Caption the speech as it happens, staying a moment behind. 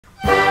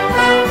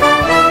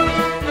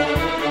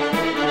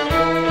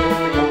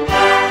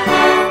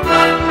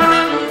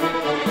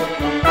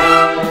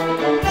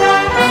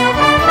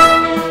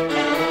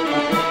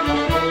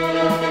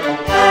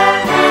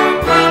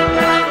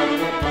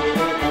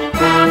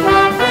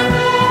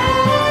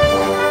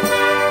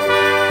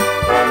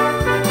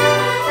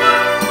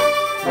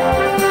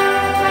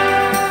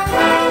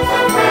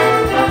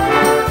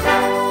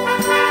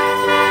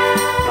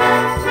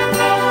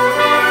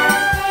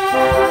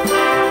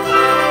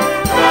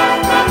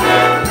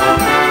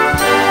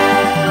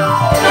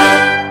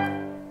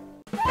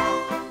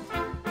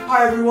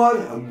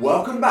everyone and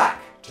welcome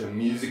back to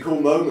Musical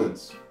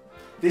Moments.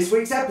 This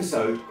week's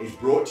episode is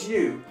brought to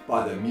you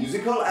by the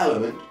musical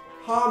element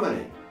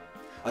Harmony,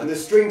 and the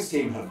Strings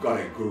team have got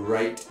a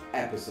great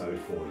episode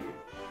for you.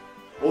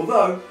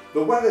 Although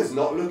the weather's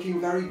not looking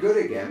very good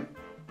again.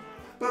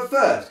 But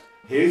first,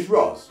 here's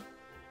Roz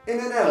in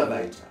an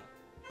elevator.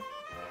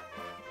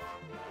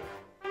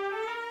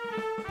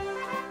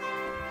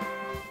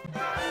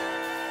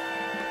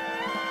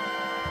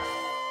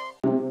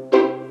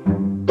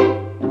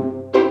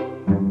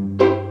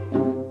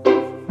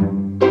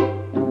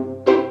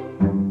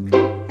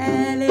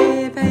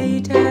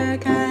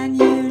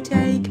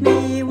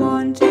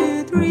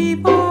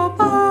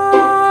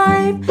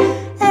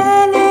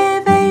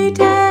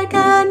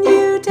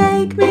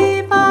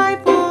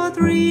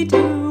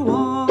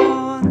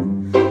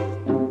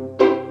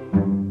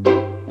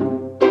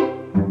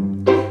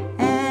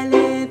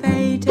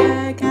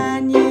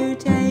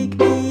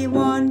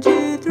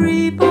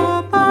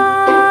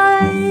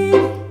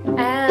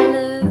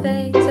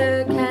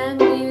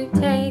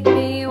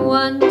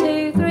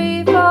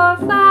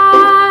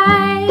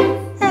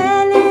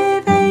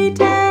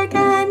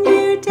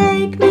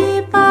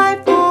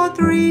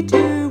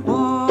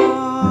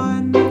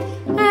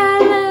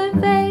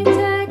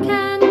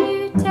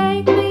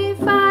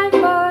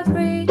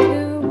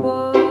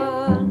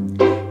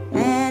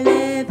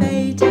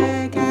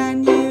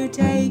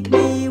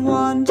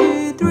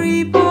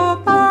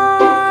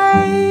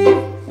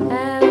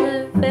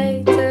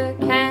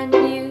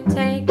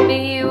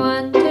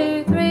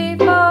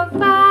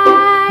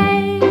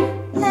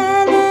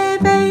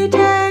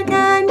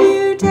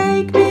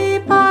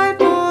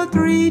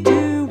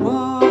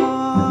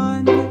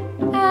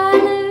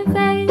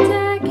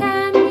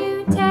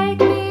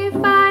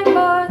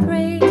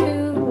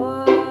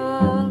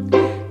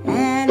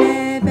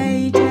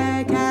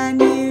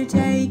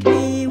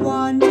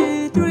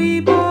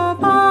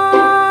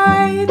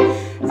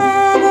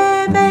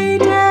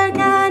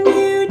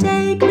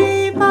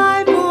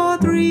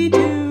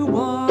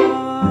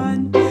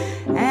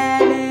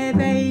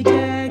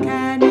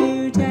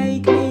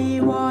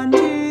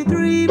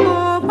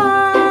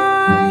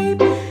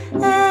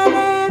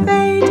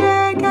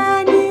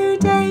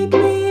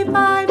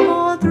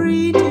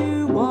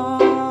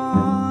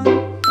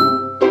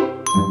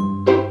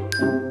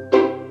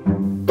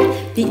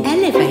 The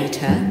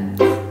elevator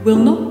will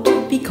not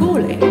be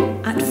calling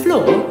at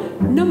floor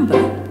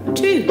number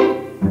 2.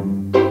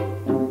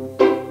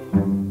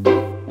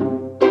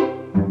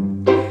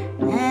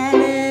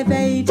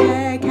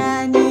 Elevator,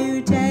 can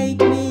you take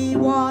me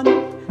 1,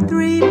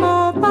 3,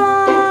 4,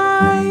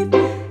 5?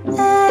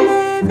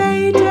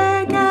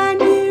 Elevator, can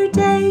you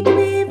take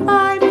me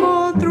 5,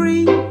 4,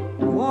 3,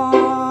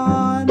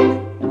 1?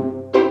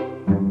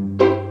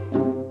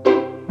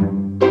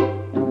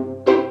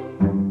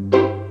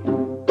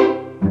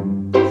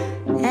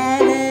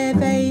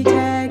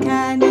 Elevator,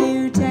 can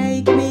you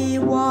take me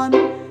 1,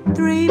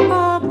 3,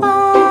 4,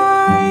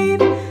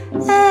 5?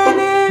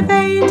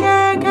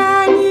 Elevator,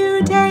 can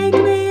you take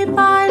me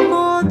 5,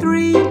 4,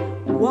 3,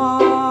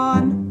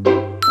 1?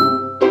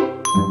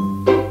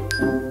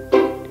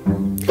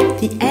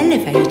 The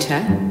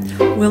elevator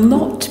will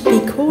not be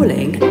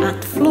calling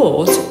at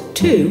floors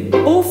 2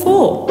 or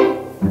 4.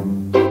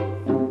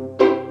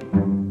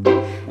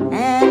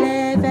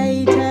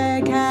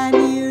 Elevator, can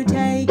you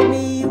take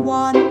me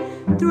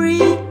 1,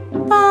 3,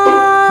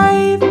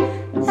 5?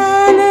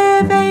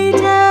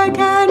 Elevator,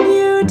 can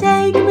you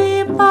take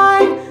me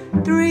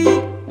 5, 3,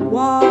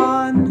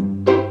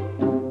 1?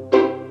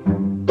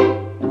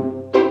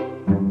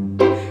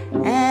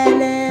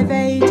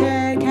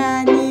 Elevator,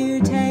 can you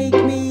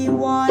take me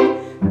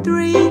 1,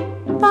 3,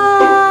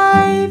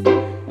 5?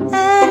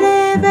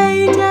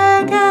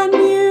 Elevator, can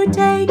you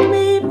take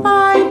me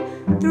 5,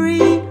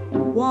 3,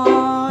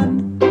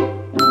 1?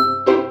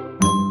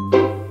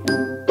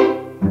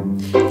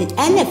 The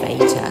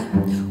elevator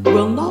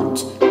will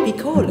not be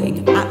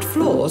calling at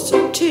floors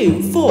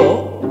 2,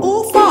 4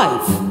 or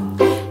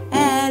 5.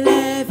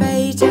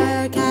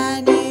 Elevator,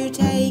 can you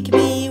take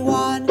me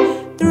 1,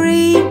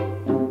 3?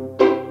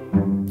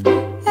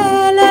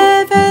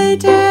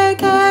 Elevator,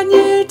 can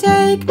you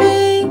take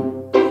me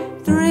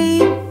 3,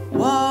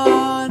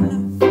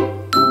 1?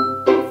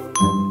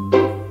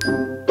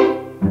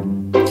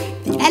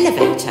 The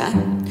elevator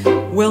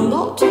will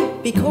not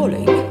be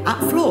calling at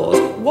floors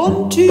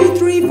 1, 2,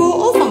 3, 4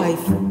 or 5.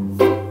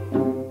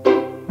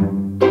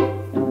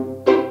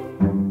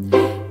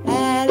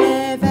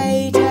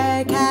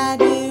 Elevator, can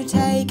you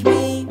take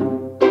me?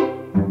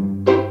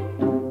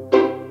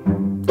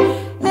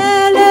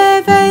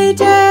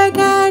 Elevator,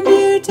 can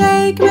you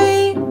take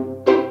me?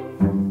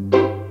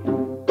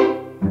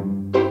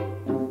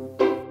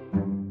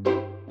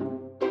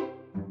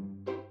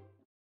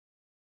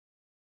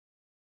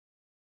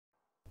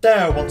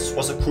 There once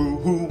was a crew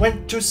who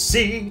went to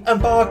sea,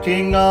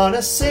 embarking on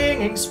a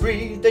singing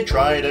spree. They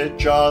tried a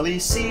jolly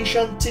sea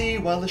shanty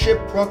while the ship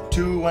rocked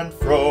to and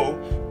fro.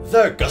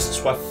 The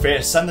gusts were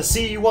fierce and the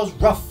sea was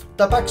rough,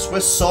 their backs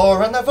were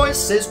sore and their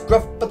voices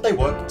gruff, but they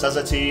worked as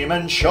a team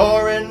and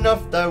sure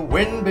enough the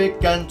wind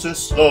began to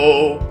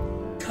slow.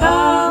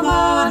 Come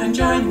on and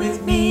join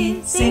with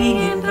me, singing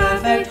in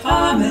perfect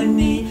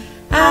harmony.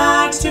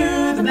 Add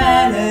to the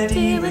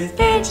melody with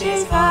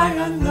pitches high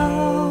and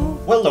low.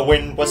 Well, the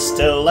wind was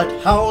still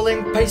at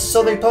howling pace,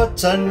 so they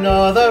put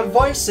another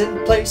voice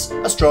in place,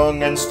 a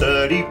strong and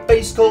sturdy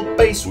bass called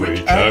bass,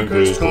 which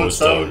anchors goes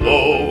down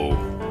low.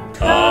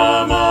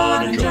 Come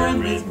on and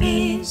join with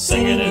me,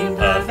 singing in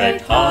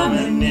perfect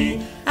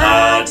harmony.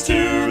 Add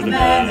to the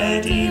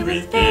melody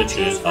with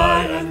pitches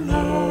high and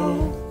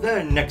low.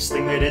 The next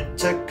thing they did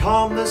to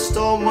calm the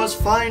storm was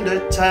find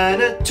a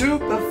tenor to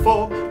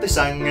perform. They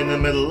sang in the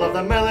middle of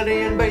the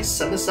melody and bass,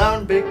 and the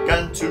sound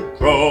began to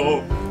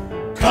grow.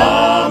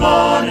 Come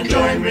on and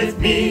join with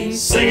me,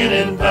 singing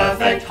in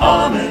perfect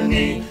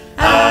harmony.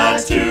 Add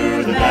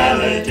to the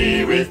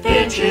melody with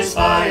pitches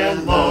high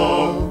and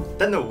low.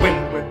 Then the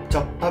wind whipped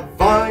up a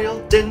vile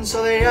din,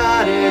 so they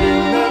added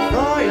in the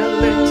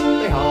violin.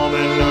 They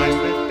harmonized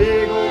with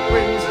big old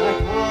winds, and a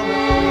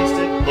calmer breeze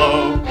did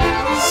blow.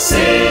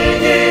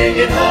 Singing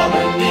in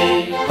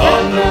harmony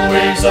on the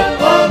waves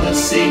upon the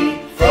sea.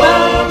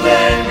 From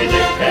then we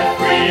lived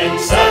carefree and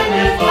sang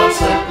with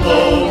hearts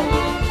aglow.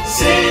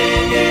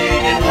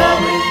 Singing in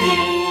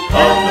harmony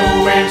on the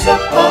waves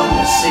upon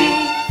the sea.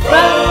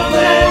 From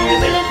then we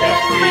lived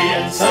carefree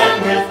and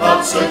sang with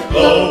hearts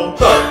aglow.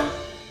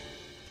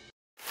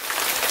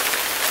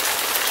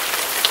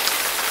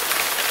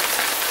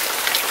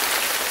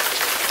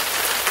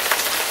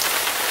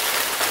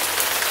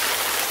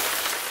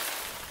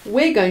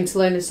 We're going to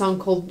learn a song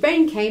called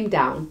Rain Came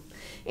Down.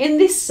 In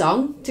this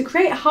song, to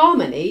create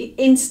harmony,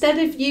 instead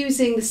of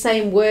using the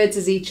same words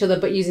as each other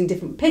but using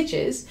different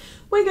pitches,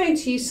 we're going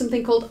to use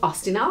something called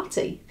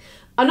ostinati.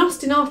 An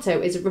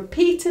ostinato is a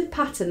repeated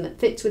pattern that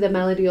fits with a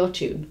melody or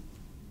tune.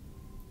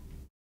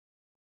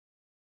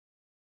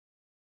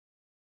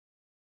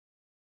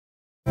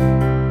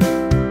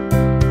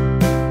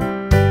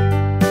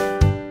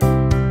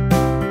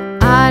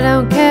 I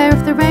don't care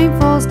if the rain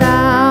falls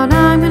down,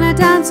 I'm gonna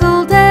dance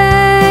all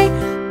day.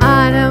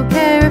 I don't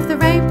care if the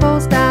rain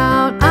falls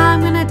down,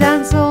 I'm gonna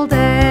dance all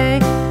day.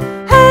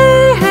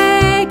 Hey,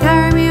 hey,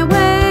 carry me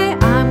away,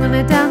 I'm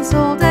gonna dance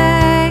all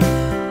day.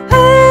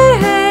 Hey,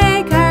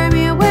 hey, carry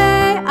me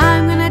away,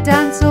 I'm gonna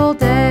dance all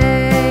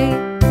day.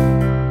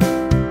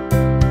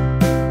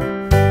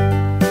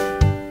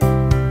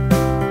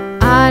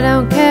 I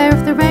don't care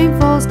if the rain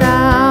falls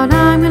down,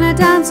 I'm gonna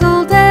dance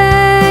all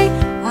day.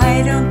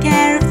 I don't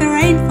care if the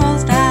rain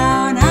falls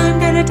down, I'm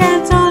gonna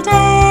dance all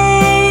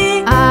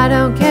day. I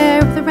don't care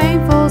if the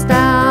rain falls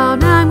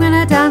down, I'm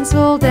gonna dance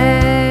all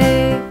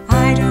day.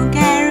 I don't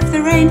care if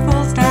the rain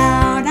falls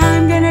down,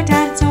 I'm gonna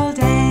dance all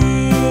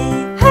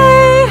day.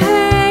 Hey,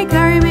 hey,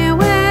 carry me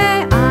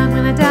away, I'm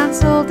gonna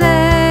dance all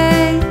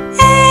day.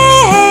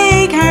 Hey,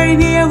 hey, carry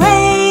me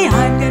away,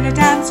 I'm gonna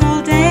dance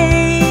all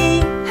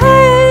day.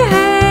 Hey,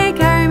 hey,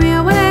 carry me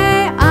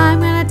away, I'm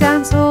gonna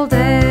dance all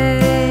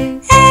day.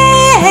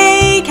 Hey,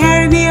 hey,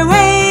 carry me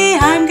away,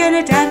 I'm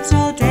gonna dance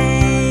all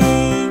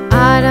day.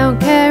 I don't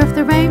care if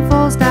the rain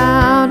falls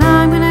down,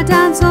 I'm gonna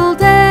dance all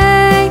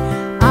day.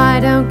 I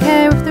don't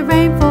care if the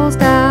rain falls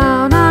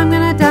down, I'm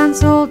gonna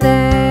dance all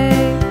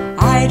day.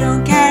 I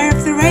don't care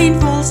if the rain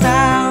falls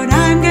down,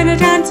 I'm gonna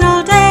dance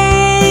all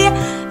day.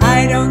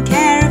 I don't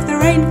care if the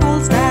rain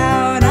falls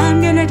down,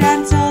 I'm gonna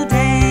dance all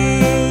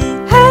day.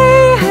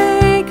 Hey,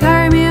 hey,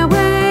 carry me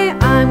away,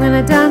 I'm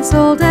gonna dance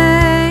all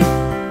day.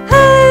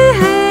 Hey,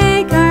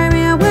 hey, carry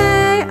me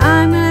away,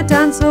 I'm gonna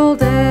dance all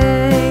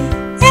day.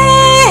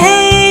 Hey,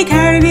 hey,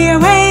 carry me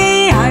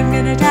away, I'm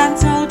gonna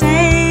dance all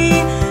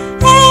day.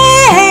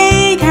 Hey,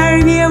 hey,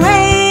 carry me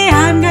away,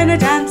 I'm gonna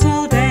dance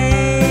all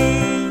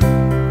day.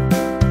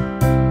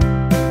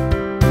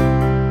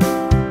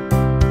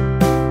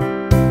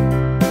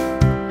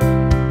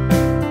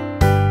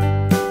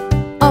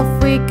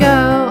 Off we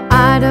go,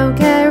 I don't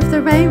care if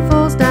the rain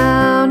falls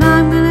down,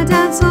 I'm gonna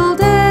dance all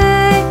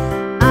day.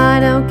 I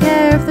don't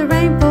care if the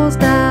rain falls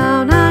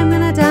down, I'm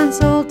gonna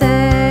dance all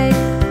day.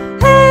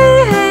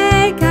 Hey,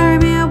 hey, carry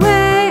me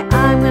away,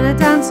 I'm gonna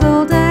dance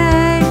all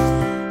day.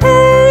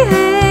 Hey,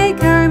 hey,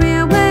 carry me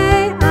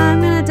away,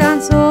 I'm gonna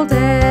dance all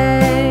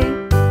day.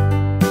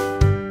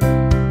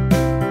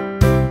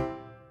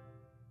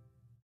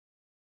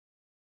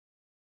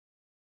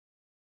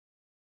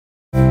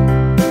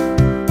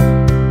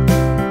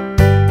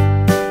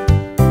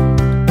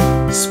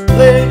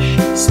 Splish,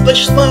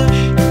 splish, splash,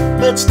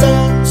 let's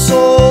dance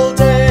all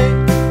day.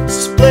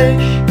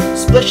 Splish,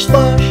 splish,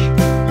 splash,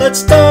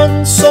 let's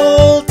dance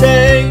all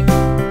day.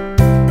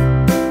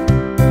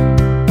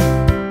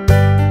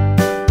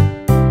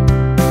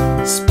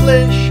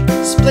 Splish,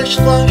 splish,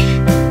 splash,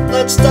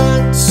 let's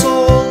dance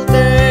all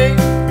day.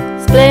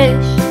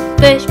 Splish,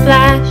 splish,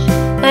 splash,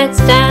 let's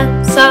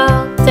dance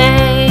all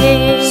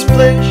day.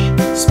 Splish,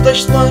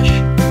 splish, splash,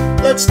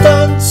 let's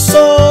dance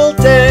all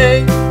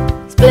day.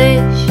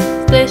 Splish,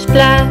 splish,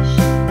 splash,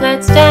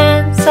 let's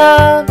dance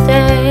all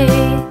day.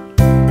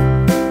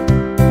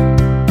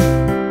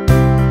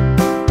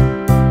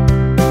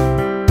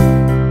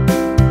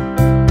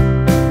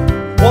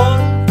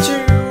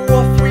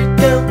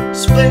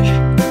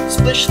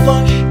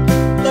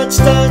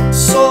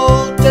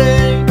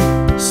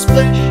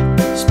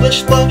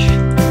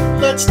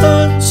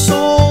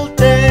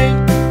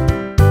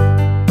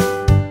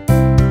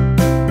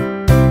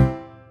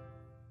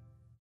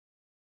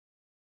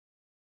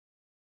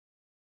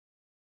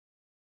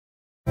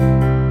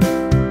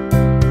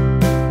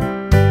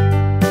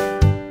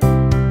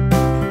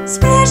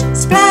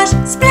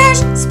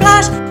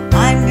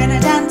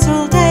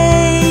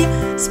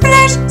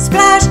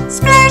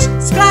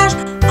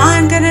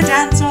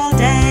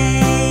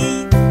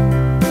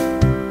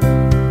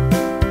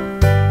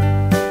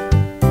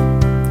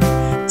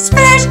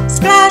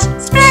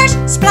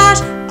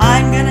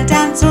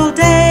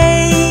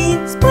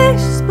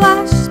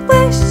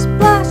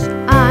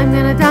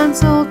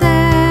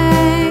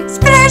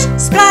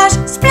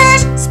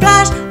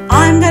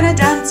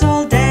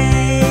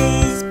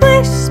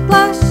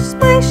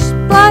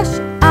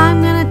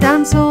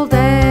 dance all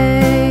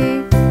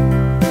day.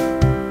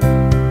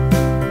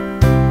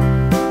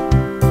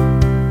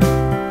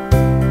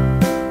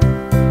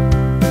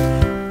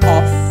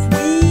 Off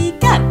we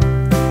go.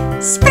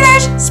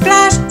 Splash,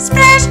 splash,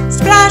 splash,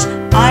 splash.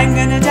 I'm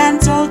gonna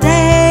dance all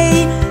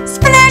day.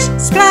 Splash,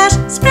 splash,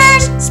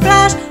 splash,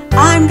 splash.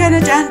 I'm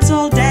gonna dance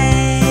all day.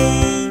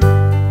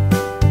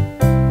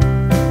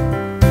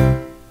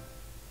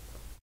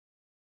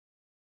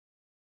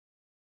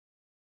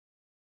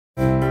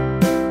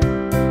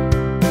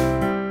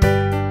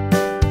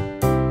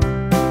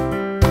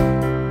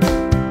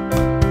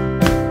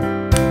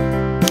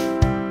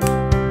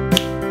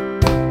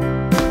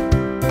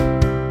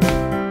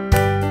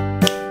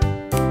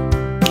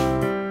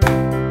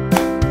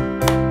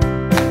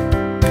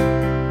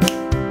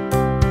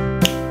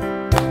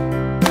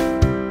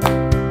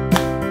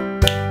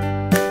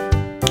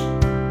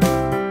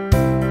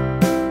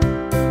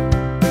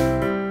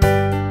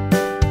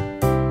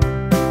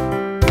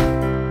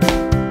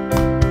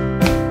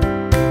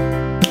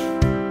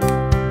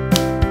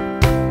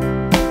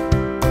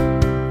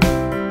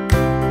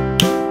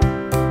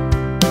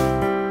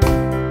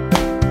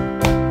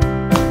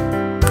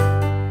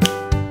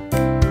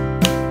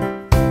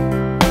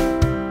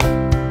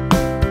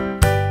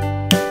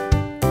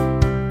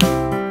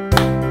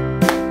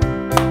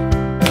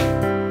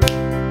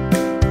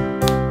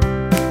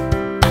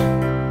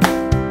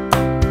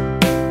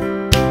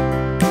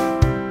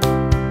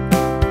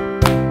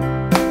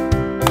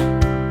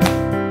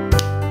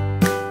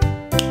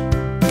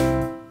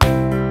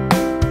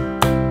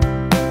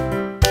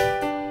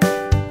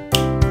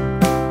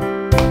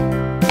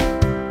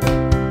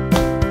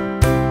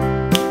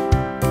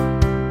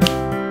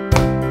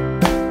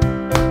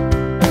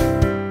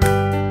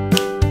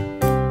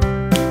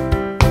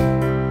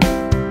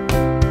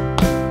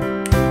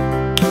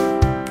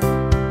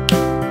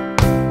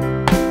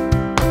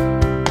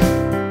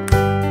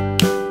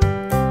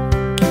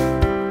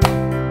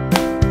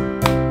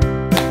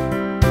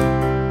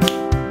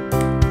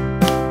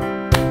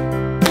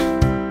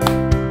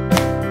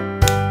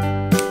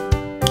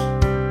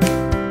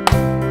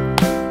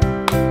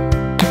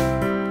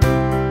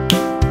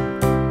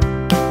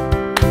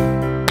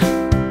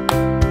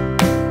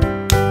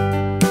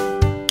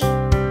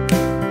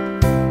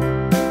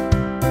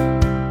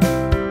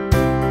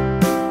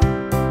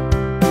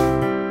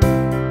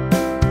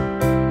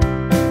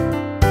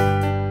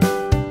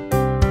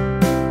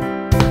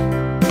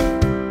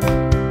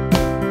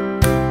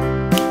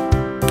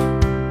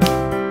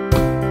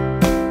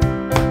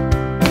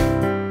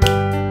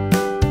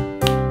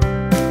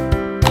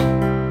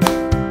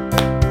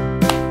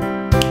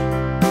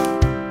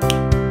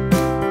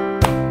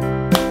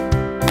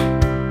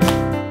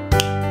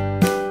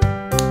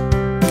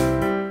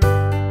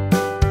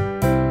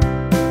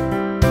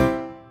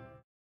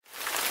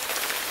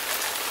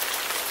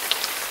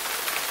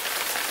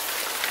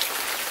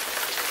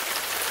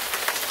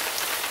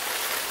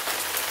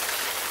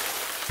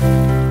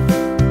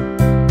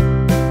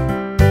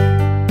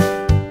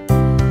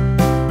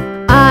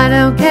 I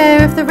don't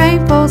care if the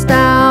rain falls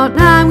down,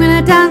 I'm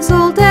gonna dance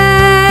all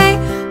day.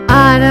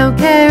 I don't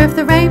care if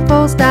the rain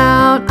falls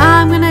down,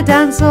 I'm gonna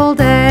dance all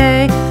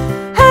day.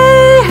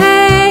 Hey,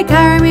 hey,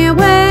 carry me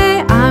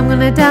away, I'm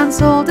gonna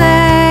dance all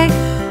day.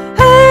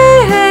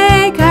 Hey,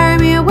 hey, carry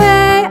me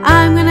away,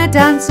 I'm gonna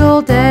dance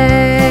all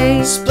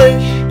day.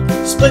 Splish,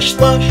 splish,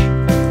 splash,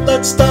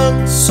 let's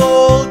dance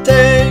all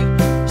day.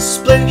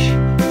 Splish,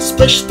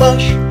 splish,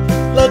 splash,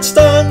 let's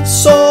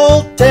dance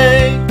all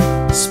day.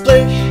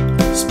 Splish,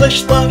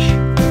 splish, splash,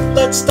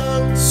 let's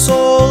dance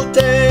all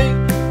day.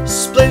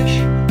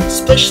 Splish,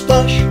 splish,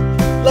 splash,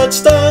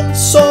 let's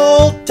dance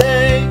all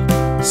day.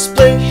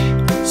 Splish,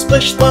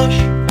 splish,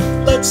 splash,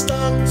 let's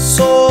dance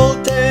all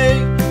day.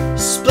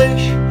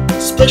 Splish,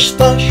 splish,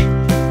 splash,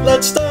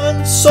 let's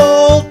dance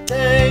all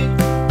day.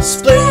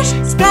 Splish,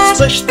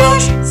 splish,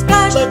 splash,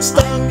 let's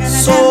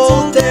dance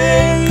all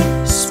day.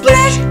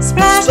 Splish,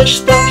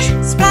 splish,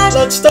 splash,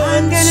 let's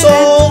dance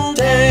all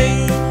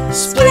day.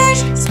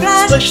 Splish,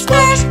 splish,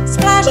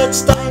 splash,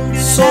 let's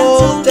dance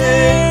all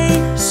day.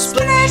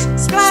 Splish,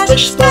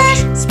 splish,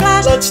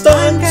 splash, let's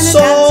dance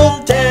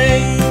all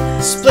day.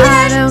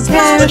 I don't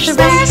care if the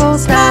rain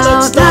falls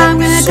down, I'm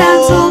gonna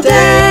dance all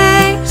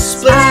day.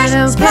 I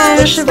don't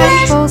care if the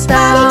rain falls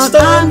down,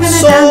 I'm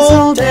gonna dance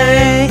all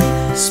day.